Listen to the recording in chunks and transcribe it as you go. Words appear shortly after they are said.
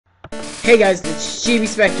Hey guys, it's Chibi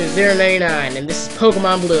Spectre 099, and this is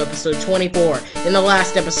Pokemon Blue, episode 24. In the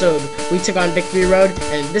last episode, we took on Victory Road,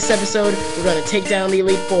 and in this episode, we're gonna take down the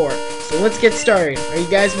Elite Four. So let's get started. Are you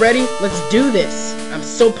guys ready? Let's do this! I'm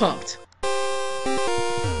so pumped.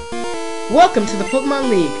 Welcome to the Pokemon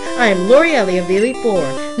League. I am Lorielli of the Elite Four.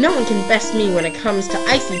 No one can best me when it comes to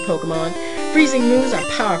icy Pokemon. Freezing moves are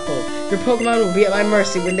powerful. Your Pokemon will be at my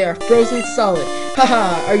mercy when they are frozen solid.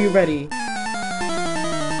 Haha, are you ready?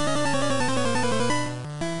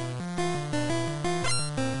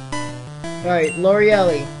 Alright,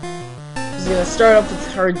 Lorielli is gonna start off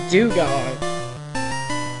with her Dewgong.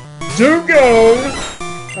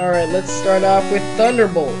 Dewgong! Alright, let's start off with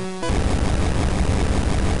Thunderbolt.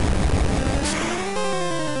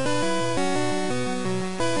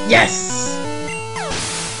 Yes!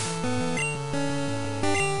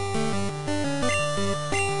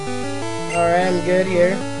 Alright, I'm good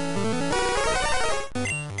here.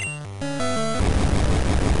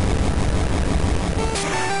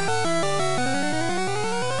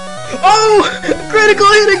 Oh! Critical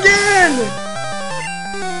hit again!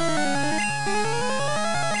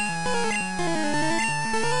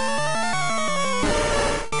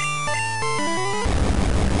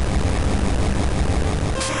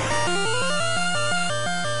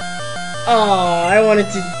 Oh, I wanted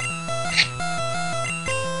to...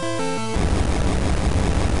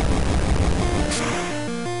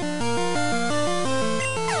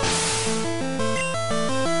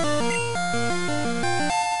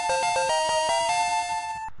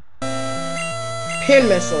 Pin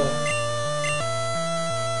Missile.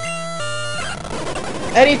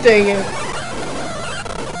 Anything.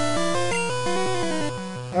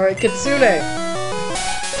 Alright, Kitsune.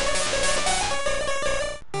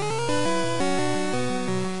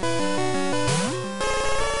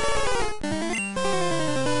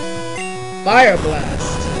 Fire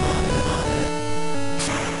Blast.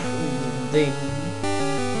 Ding.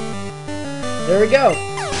 There we go.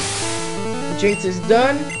 Jinx is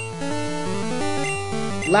done.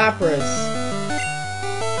 Lapras.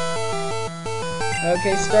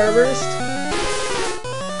 Okay, Starburst.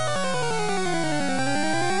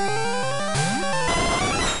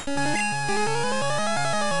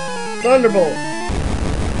 Thunderbolt.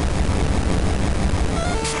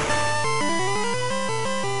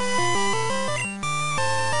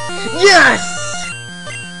 Yes!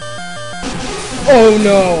 Oh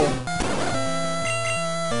no!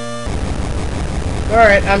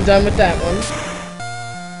 Alright, I'm done with that one.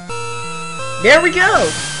 There we go!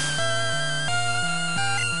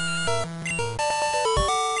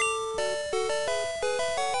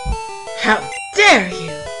 How dare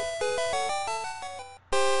you!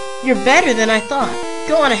 You're better than I thought.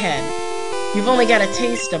 Go on ahead. You've only got a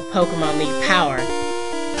taste of Pokemon League power.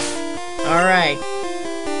 Alright.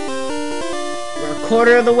 We're a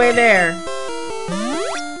quarter of the way there.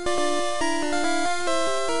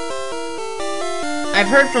 I've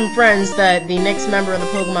heard from friends that the next member of the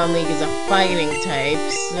Pokemon League is a fighting type,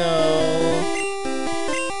 so...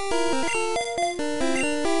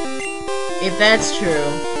 if that's true...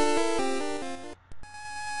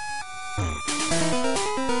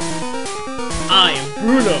 I am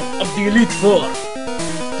Bruno of the Elite Four.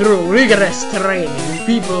 Through rigorous training,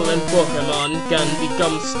 people and Pokemon can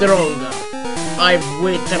become stronger. I've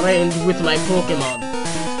weight trained with my Pokemon.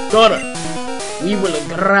 Connor, we will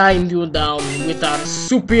grind you down with our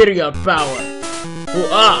superior power.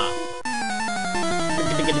 Hoo-ah!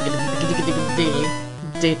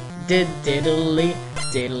 Diddly,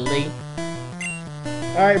 diddly.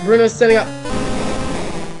 Alright, Bruno's setting up.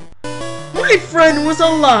 My friend was a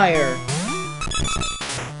liar!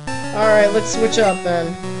 Alright, let's switch up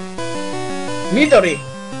then. Midori!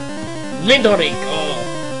 Midori! Oh.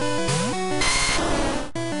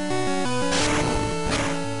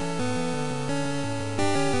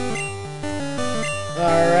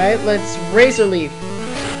 Alright, let's Razor Leaf.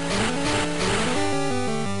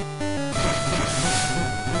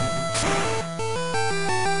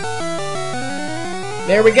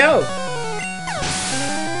 There we go!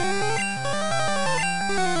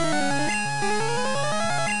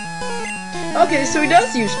 Okay, so he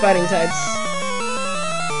does use fighting types.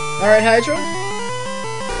 Alright, Hydro.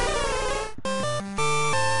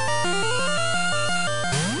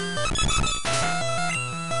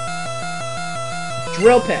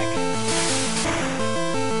 Drill Peck.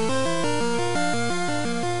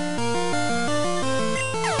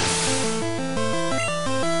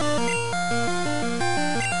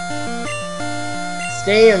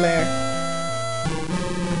 Stay in there.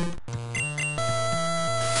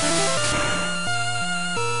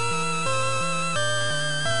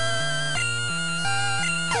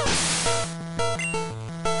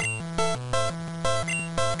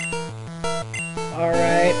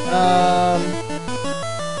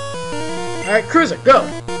 Alright, Cruiser, go!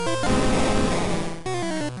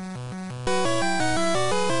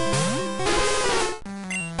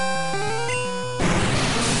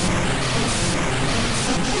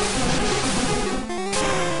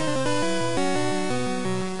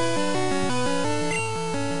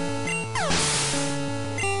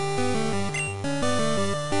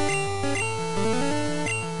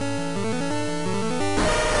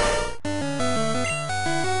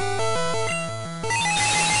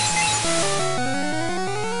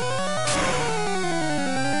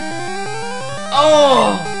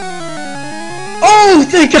 Oh! Oh,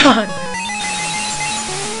 thank God!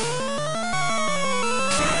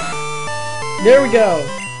 There we go.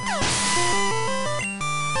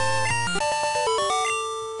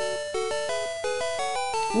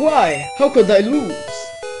 Why? How could I lose?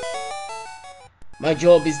 My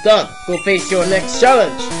job is done. Go face your next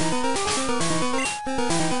challenge.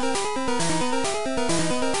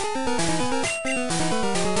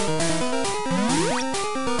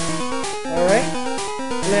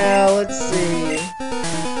 Now, let's see.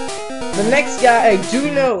 The next guy I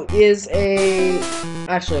do know is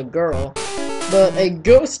actually a girl, but a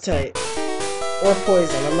ghost type, or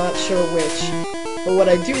poison, I'm not sure which. But what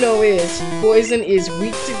I do know is, poison is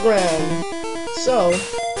weak to ground, so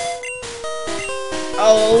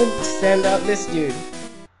I'll send out this dude.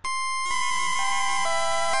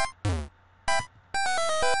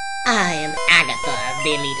 I am Agatha of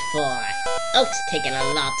the Elite Four. Oak's taken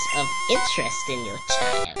a lot of interest in your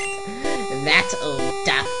child. That old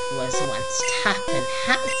duck was once tough and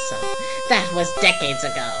handsome. That was decades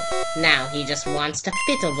ago. Now he just wants to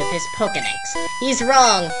fiddle with his Pokedex. He's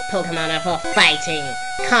wrong. Pokemon are for fighting.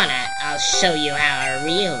 Connor, I'll show you how a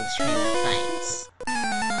real trainer fights.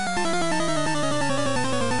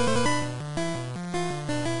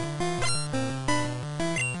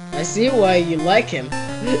 I see why you like him.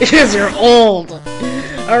 Because you're old.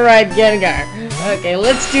 Alright, Gengar. Okay,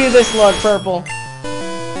 let's do this, Lord Purple.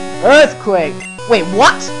 Earthquake. Wait,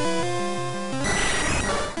 what?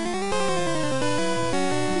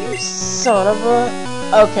 You son of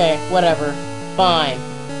a... Okay, whatever. Fine.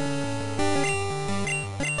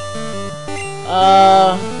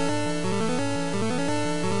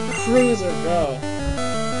 Cruiser, go.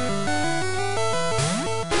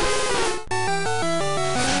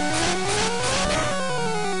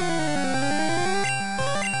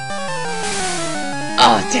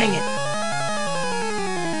 Oh, dang it!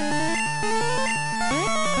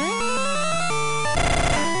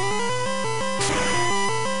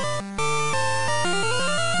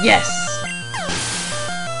 Yes!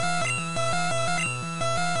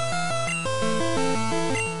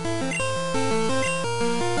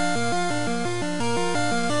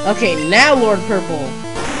 Okay, now Lord Purple,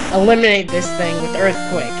 eliminate this thing with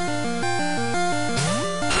Earthquake.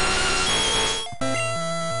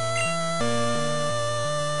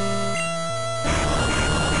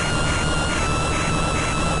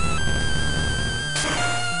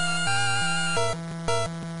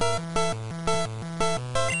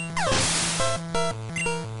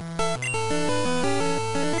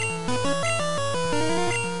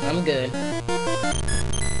 I'm good.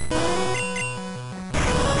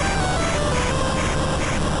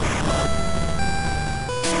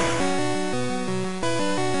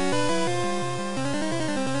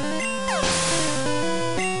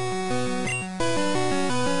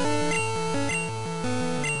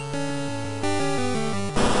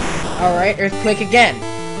 Alright, Earthquake again.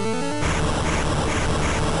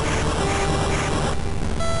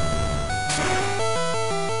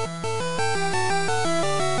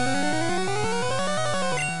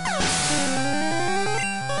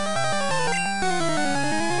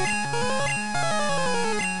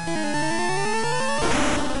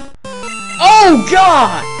 Oh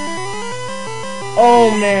God! Oh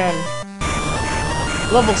man.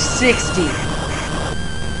 Level 60.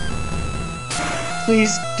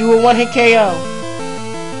 Please do a one-hit KO.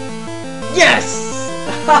 Yes!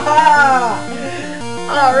 Haha!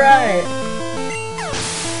 Alright.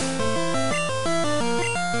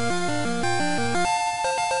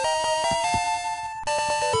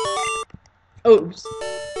 Oops.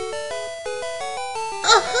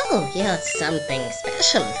 Oh, you're something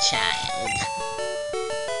special, child.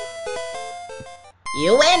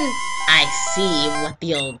 You win! I see what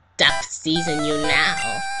the old duck sees in you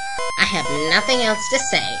now. I have nothing else to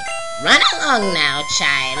say. Run along now,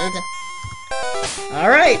 child.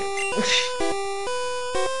 Alright.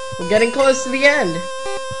 We're getting close to the end.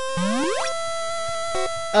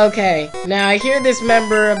 Okay, now I hear this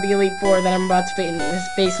member of the Elite Four that I'm about to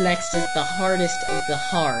face next is the hardest of the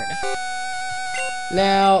hard.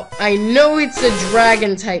 Now, I know it's a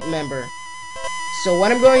Dragon-type member, So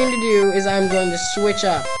what I'm going to do is I'm going to switch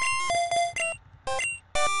up.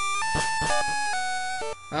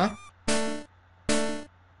 Huh?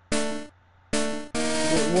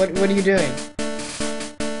 What are you doing?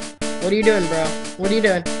 What are you doing, bro? What are you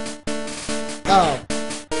doing? Oh.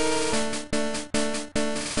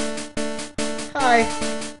 Hi.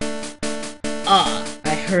 Ah,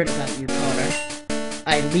 I heard about you, Connor.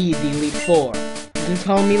 I lead the Elite Four. You can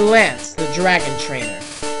call me Lance, the Dragon Trainer.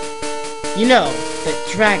 You know that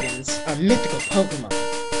dragons are mythical Pokemon.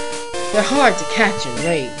 They're hard to catch and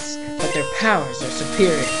raise, but their powers are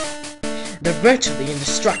superior. They're virtually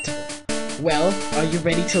indestructible. Well, are you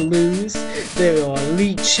ready to lose? Your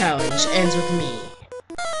Elite Challenge ends with me.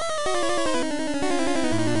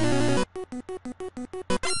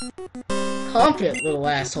 Confident little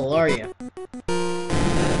asshole, are you?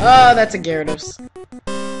 Oh, that's a Gyarados.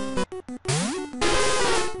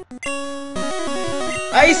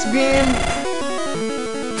 Ice Beam!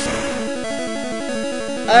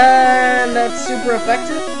 And that's super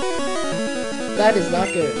effective? That is not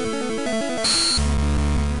good.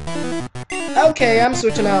 Okay, I'm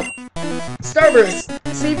switching out. Starburst!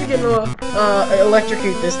 See if you can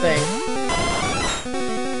electrocute this thing.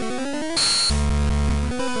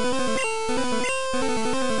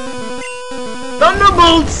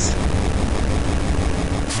 Thunderbolts!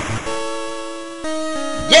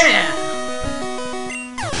 Yeah!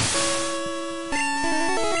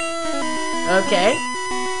 Okay.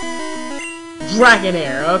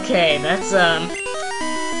 Dragonair, okay, that's,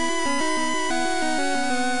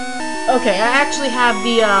 okay, I actually have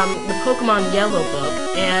the Pokemon Yellow book,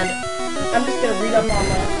 and I'm just gonna read up on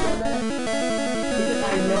Lance for a minute, because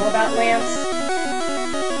I know about Lance.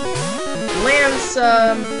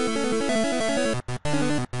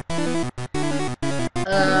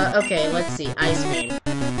 Okay, let's see, Ice Beam.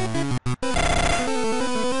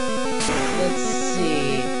 Let's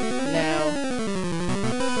see, now,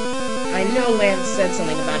 I know Lance said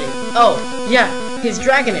something about it. Oh, yeah, his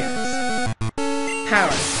Dragonairs.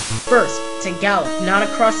 Powers. First, to gallop, not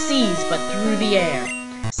across seas, but through the air.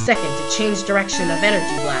 Second, to change direction of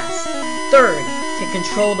Energy Blast. Third, to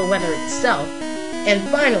control the weather itself. And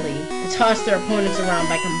finally, to toss their opponents around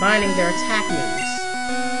by combining their attack moves.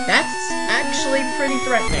 That's actually pretty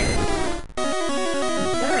threatening.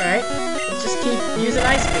 Alright, let's just keep using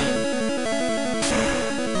Ice Beam.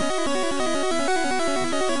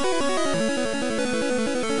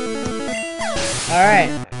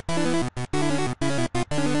 Alright.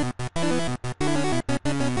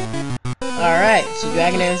 Alright, so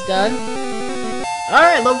Dragonair's done.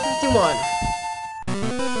 Alright, level 51.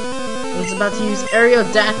 It's about to use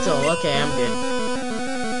Aerodactyl. Okay, I'm good.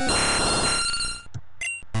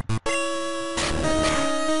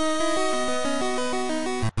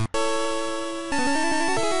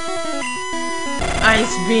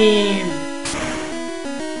 Ice Beam!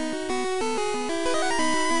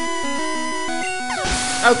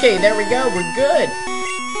 Okay, there we go, we're good!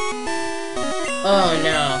 Oh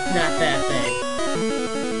no, not that thing.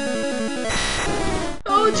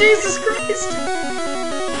 Oh, Jesus Christ!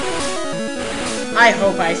 I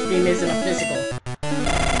hope Ice Beam isn't a physical.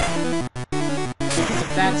 Because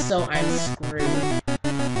if that's so, I'm screwed.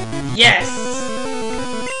 Yes!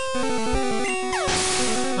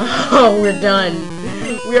 Oh, we're done.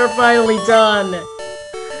 We are finally done.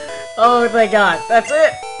 Oh, thank God. That's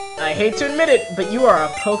it. I hate to admit it, but you are a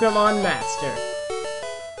Pokemon master.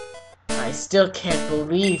 I still can't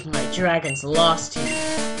believe my dragons lost to you.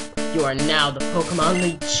 You are now the Pokemon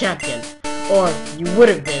League champion. Or, you would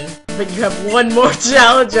have been, but you have one more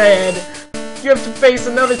challenge ahead. You have to face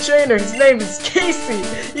another trainer. His name is Casey.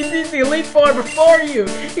 He beat the Elite Four before you.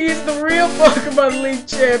 He's the real Pokemon League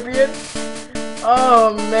champion.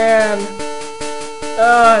 Oh, man.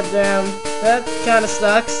 Oh, damn. That kinda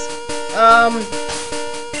sucks.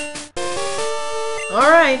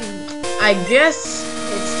 Alright. I guess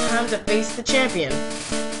it's time to face the champion.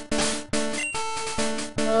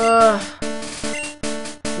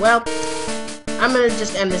 Well, I'm gonna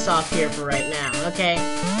just end this off here for right now, okay?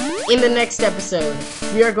 In the next episode,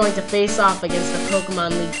 we are going to face off against the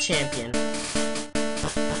Pokemon League champion.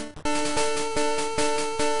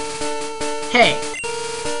 Hey,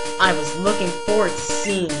 I was looking forward to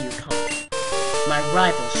seeing you, Connor. My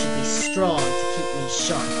rival should be strong to keep me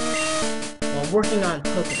sharp. While working on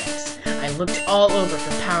Pokedex, I looked all over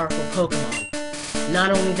for powerful Pokemon.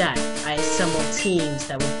 Not only that, I assembled teams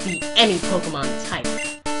that would beat any Pokemon type.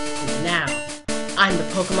 And now, I'm the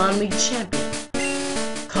Pokemon League champion.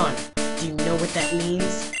 Connor, do you know what that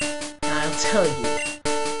means? I'll tell you.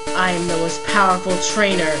 I am the most powerful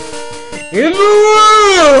trainer in the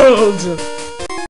world!